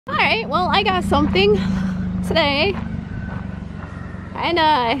Alright, well, I got something today. And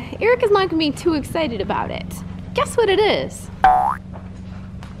Erik is not gonna be too excited about it. Guess what it is?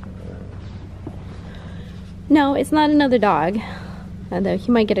 No, it's not another dog. Although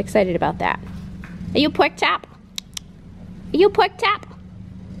he might get excited about that. Are you pork chop? Are you pork chop?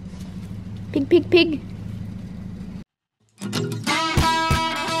 Pig, pig, pig.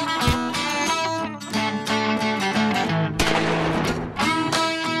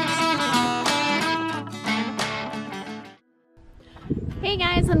 Hey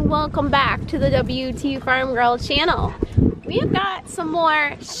guys, and welcome back to the WTFarm Girl channel. We have got some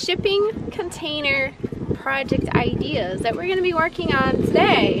more shipping container project ideas that we're going to be working on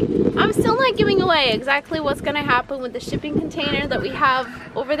today. I'm still not giving away exactly what's going to happen with the shipping container that we have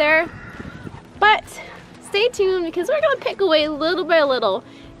over there, but stay tuned because we're going to pick away little by little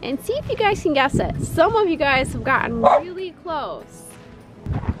and see if you guys can guess it. Some of you guys have gotten really close.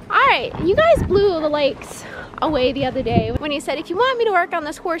 Alright, you guys blew the likes away the other day when you said, if you want me to work on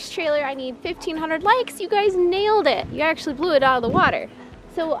this horse trailer, I need 1,500 likes. You guys nailed it. You actually blew it out of the water.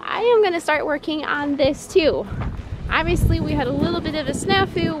 So I am going to start working on this too. Obviously, we had a little bit of a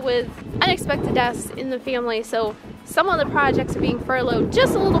snafu with unexpected deaths in the family, so some of the projects are being furloughed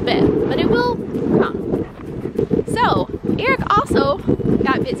just a little bit, but it will come. So, Erik also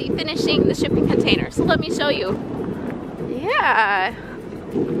got busy finishing the shipping container, so let me show you. Yeah.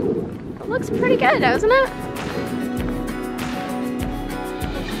 It looks pretty good, doesn't it?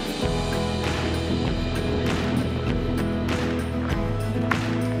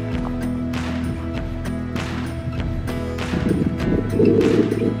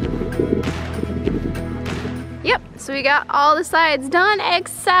 Yep, so we got all the sides done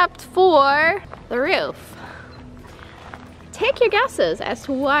except for the roof. Take your guesses as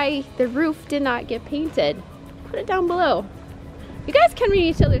to why the roof did not get painted. Put it down below. You guys can read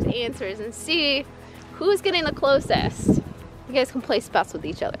each other's answers and see who's getting the closest. You guys can place bets with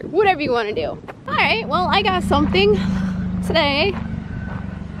each other, whatever you want to do. Alright, well, I got something today.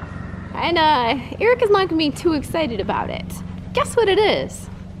 And Erik is not going to be too excited about it. Guess what it is?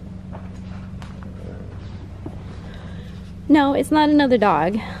 No, it's not another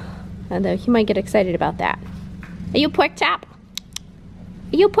dog. Although he might get excited about that. Are you pork chop?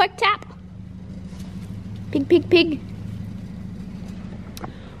 Are you pork chop? Pig, pig, pig.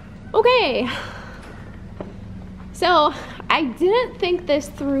 Okay, so I didn't think this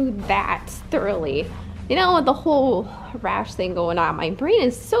through that thoroughly. You know, with the whole rash thing going on, my brain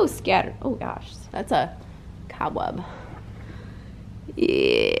is so scattered. Oh gosh, that's a cobweb.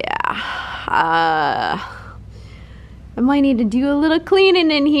 Yeah, I might need to do a little cleaning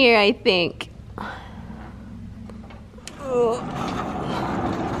in here, I think.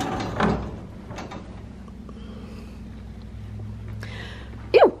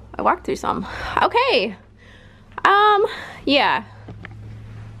 Ew. I walked through some. Okay. Yeah.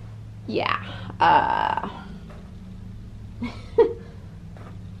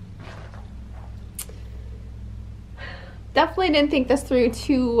 Definitely didn't think this through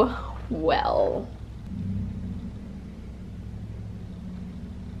too well.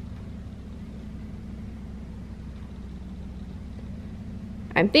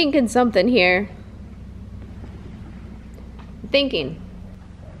 I'm thinking something here. Thinking.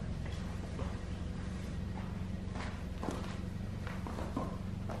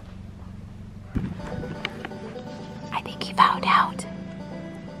 I think he found out.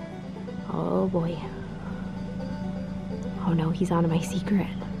 Oh boy. Oh no, he's onto my secret.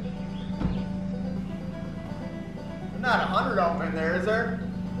 Not 100 off in there, is there?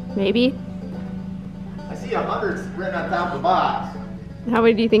 Maybe. I see 100 written on top of the box. How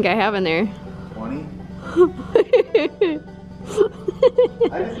many do you think I have in there? 20.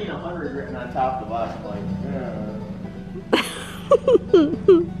 I just seen 100 written on top of the box. I'm like,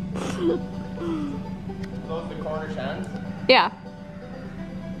 Those the Cornish hens? Yeah.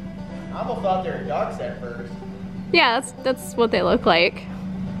 I almost thought they were ducks at first. Yeah, that's what they look like.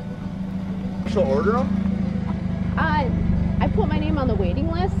 She'll order them? I put my name on the waiting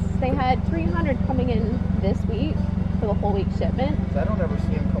list. They had 300 coming in this week for the whole week shipment. I don't ever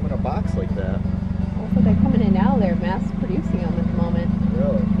see them come in a box like that. Also, they're coming in now. They're mass producing them at the moment.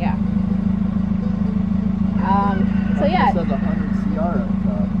 Really? Yeah. So yeah. It says 100 CR on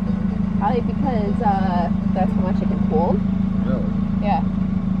top. Probably because that's how much it can hold. Really? Yeah.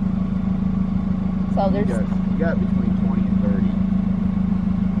 So there's. You got between 20 and 30.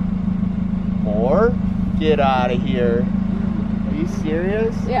 More? Get out of here. Are you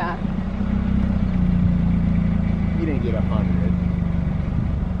serious? Yeah. You didn't get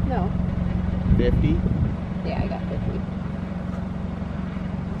 100. No. 50? Yeah, I got 50.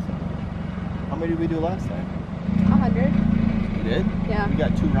 many did we do last time? 100. We did? Yeah. We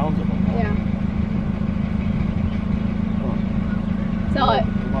got 2 rounds of them. Yeah. Huh. Sell it.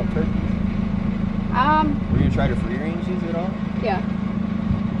 What about turkeys? Were you gonna try to free range these at all? Yeah.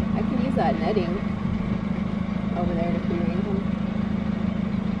 I can use that netting over there to free range them.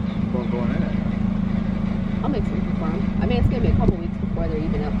 Going in it. I'll make something for them. I mean, it's gonna be a couple weeks before they're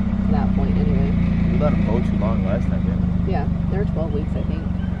even up to that point anyway. We let them go too long last time, didn't we? Yeah, they're 12 weeks, I think.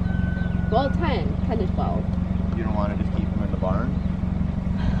 Well, 10 to 12. You don't want to just keep them in the barn?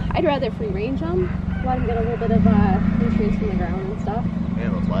 I'd rather free range them, let them get a little bit of nutrients from the ground and stuff.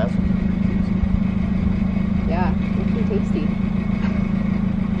 Man, those last ones are pretty tasty. Yeah, they're pretty tasty.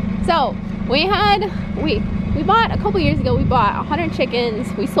 So, we bought, a couple years ago, we bought 100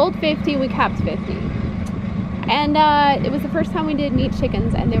 chickens. We sold 50, we kept 50. And it was the first time we did meat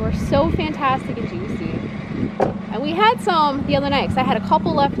chickens, and they were so fantastic and juicy. And we had some the other night, because I had a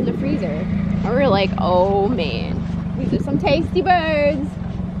couple left in the freezer. And we were like, oh man, these are some tasty birds.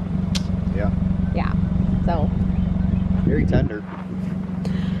 Yeah. Yeah, so. Very tender.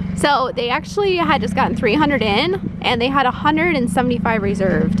 So they actually had just gotten 300 in, and they had 175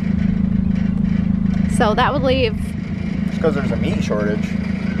 reserved. So that would leave. It's because there's a meat shortage.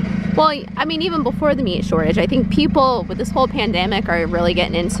 Well, I mean, even before the meat shortage, I think people with this whole pandemic are really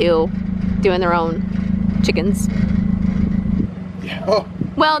getting into doing their own chickens. Yeah. Oh,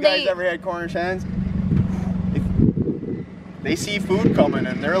 well, you guys ever had Cornish hens? They see food coming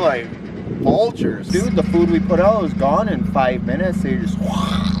and they're like vultures. Dude, the food we put out was gone in 5 minutes. They just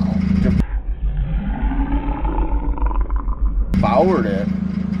devoured it.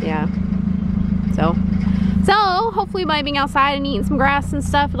 Yeah. So hopefully by being outside and eating some grass and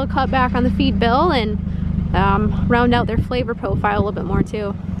stuff, it'll cut back on the feed bill and round out their flavor profile a little bit more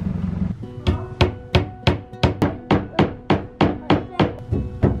too.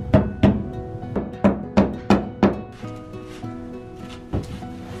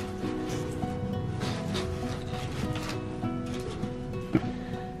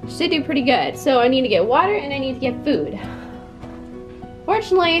 Should do pretty good. So I need to get water and I need to get food.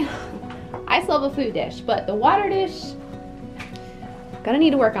 Fortunately, I still have a food dish, but the water dish, gonna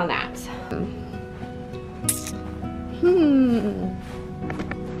need to work on that.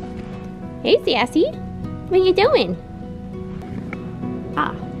 Hey Sassy, what are you doing?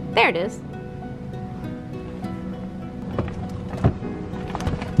 Ah, there it is.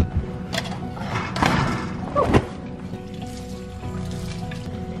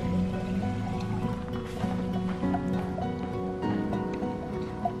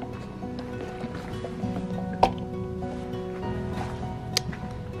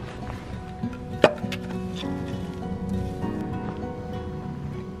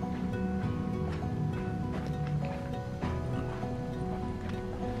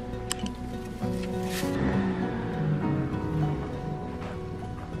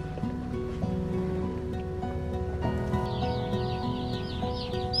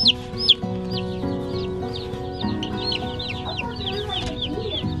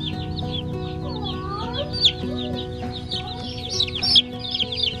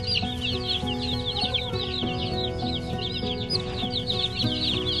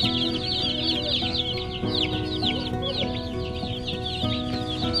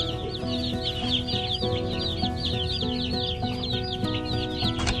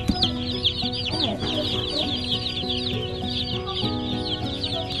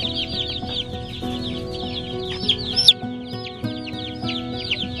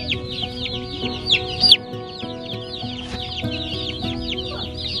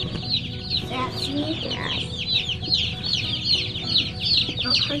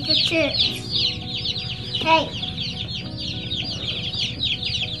 Don't forget chips. Hey.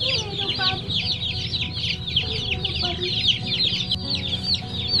 Little buddy. Little buddy.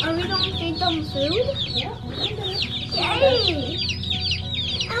 Are we going to feed them food? Yeah, Yay!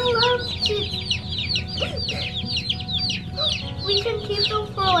 I love chips. We can keep them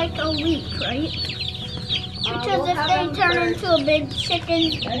for like a week, right? Because if they turn into a big chicken.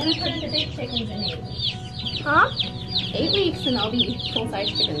 They're gonna turn into big chickens in 8 weeks. Huh? 8 weeks and they'll be full-size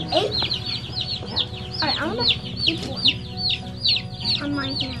chickens. 8? Yeah. Alright, I'm gonna keep one on my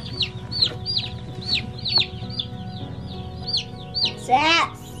hand.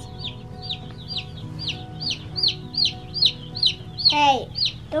 Sass! Hey,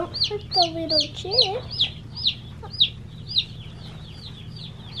 don't hurt the little chick.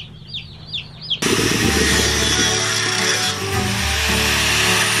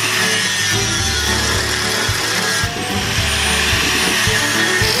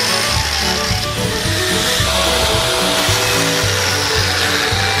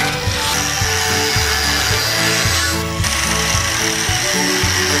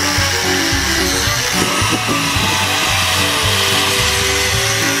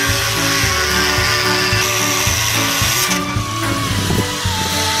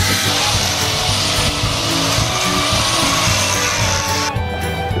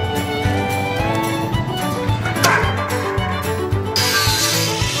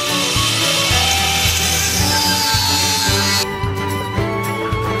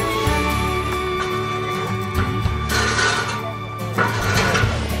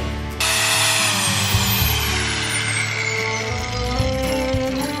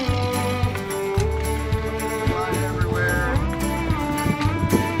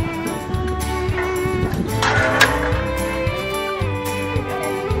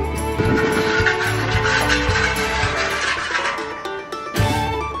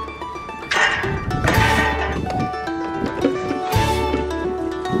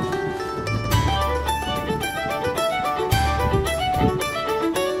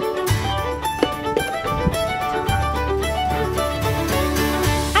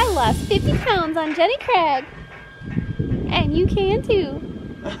 50 pounds on Jenny Craig. And you can too.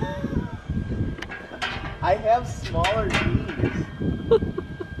 I have smaller jeans.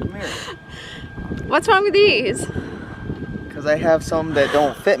 Come here. What's wrong with these? Because I have some that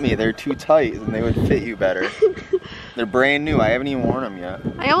don't fit me. They're too tight and they would fit you better. They're brand new. I haven't even worn them yet.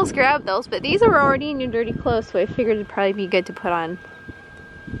 I almost grabbed those, but these are already in your dirty clothes, so I figured it'd probably be good to put on.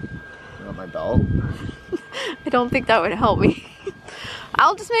 You want my belt? I don't think that would help me.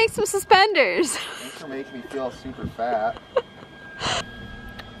 I'll just make some suspenders. Thanks for making me feel super fat.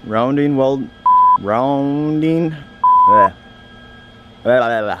 Rounding. Welding round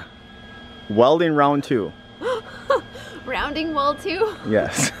 2. Rounding weld 2?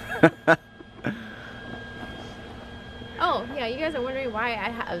 Yes. Oh, yeah, you guys are wondering why I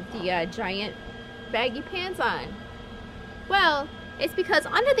have the giant baggy pants on. Well, it's because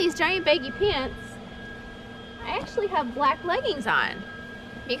under these giant baggy pants, I actually have black leggings on.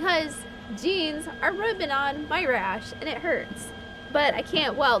 Because jeans are rubbing on my rash and it hurts. But I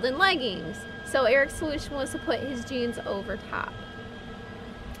can't weld in leggings. So Eric's solution was to put his jeans over top.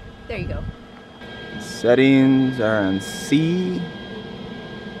 There you go. Settings are on C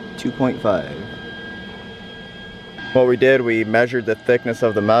 2.5. What we did, we measured the thickness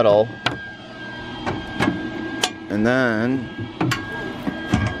of the metal, and then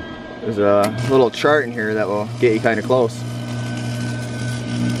there's a little chart in here that will get you kind of close.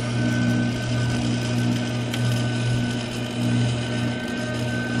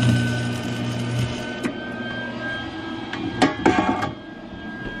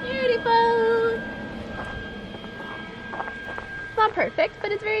 Beautiful! It's not perfect,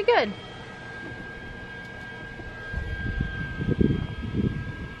 but it's very good.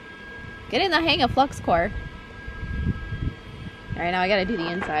 Getting the hang of flux core. Alright, now I gotta do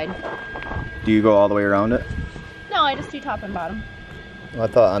the inside. Do you go all the way around it? No, I just do top and bottom. Well, I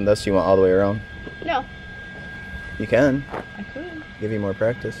thought on this you went all the way around. No. You can. I could. Give you more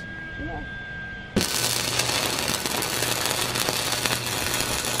practice. Yeah.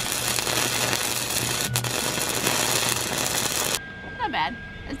 Not bad.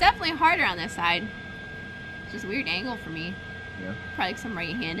 It's definitely harder on this side. It's just a weird angle for me. Yeah. Probably because I'm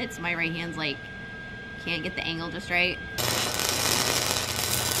right-handed, so my right hand's like, can't get the angle just right.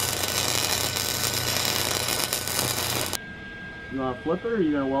 You want to flip it or are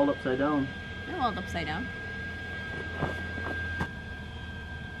you going to weld upside down? I weld upside down.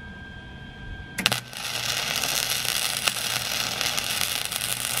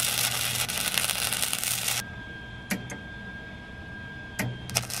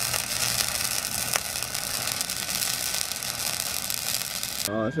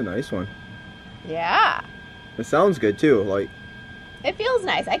 Oh, that's a nice one. Yeah. It sounds good too. Like, it feels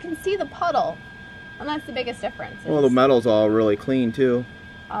nice. I can see the puddle. And that's the biggest difference. Well, the metal's all really clean too.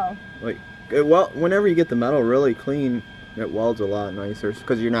 Oh. Like, whenever you get the metal really clean, it welds a lot nicer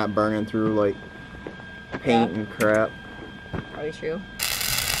because you're not burning through like paint and crap. Probably true.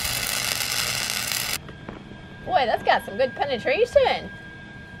 Boy, that's got some good penetration.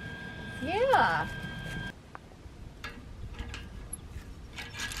 Yeah.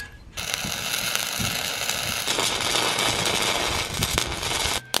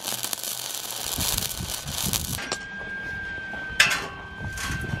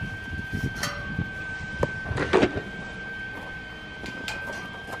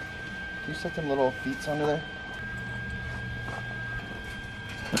 Set them little feet under there.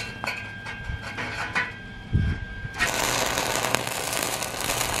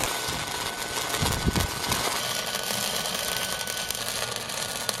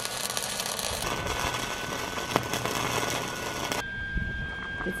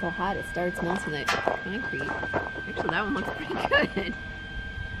 It's so hot it starts melting the concrete. Actually, that one looks pretty good.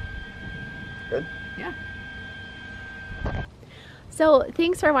 Good? Yeah. So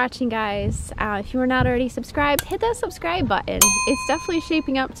thanks for watching, guys. If you are not already subscribed, hit that subscribe button. It's definitely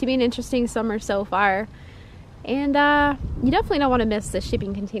shaping up to be an interesting summer so far. And you definitely don't want to miss the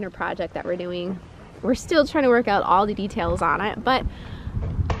shipping container project that we're doing. We're still trying to work out all the details on it, but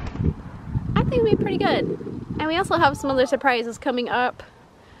I think it'll be pretty good. And we also have some other surprises coming up.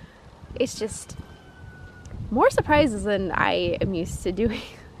 It's just more surprises than I am used to doing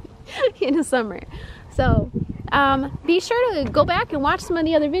in the summer. So be sure to go back and watch some of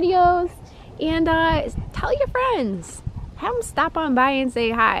the other videos and tell your friends. Have them stop on by and say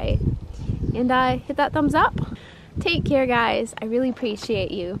hi. And hit that thumbs up. Take care, guys. I really appreciate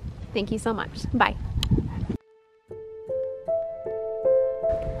you. Thank you so much. Bye.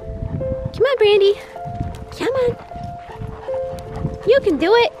 Come on, Brandy. Come on. You can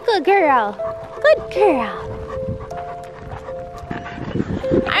do it. Good girl. Good girl.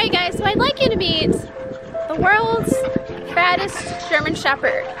 Alright guys, so I'd like you to meet the world's fattest German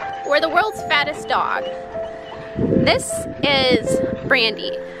Shepherd, or the world's fattest dog. This is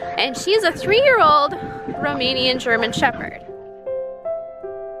Brandy, and she's a 3-year-old Romanian German Shepherd.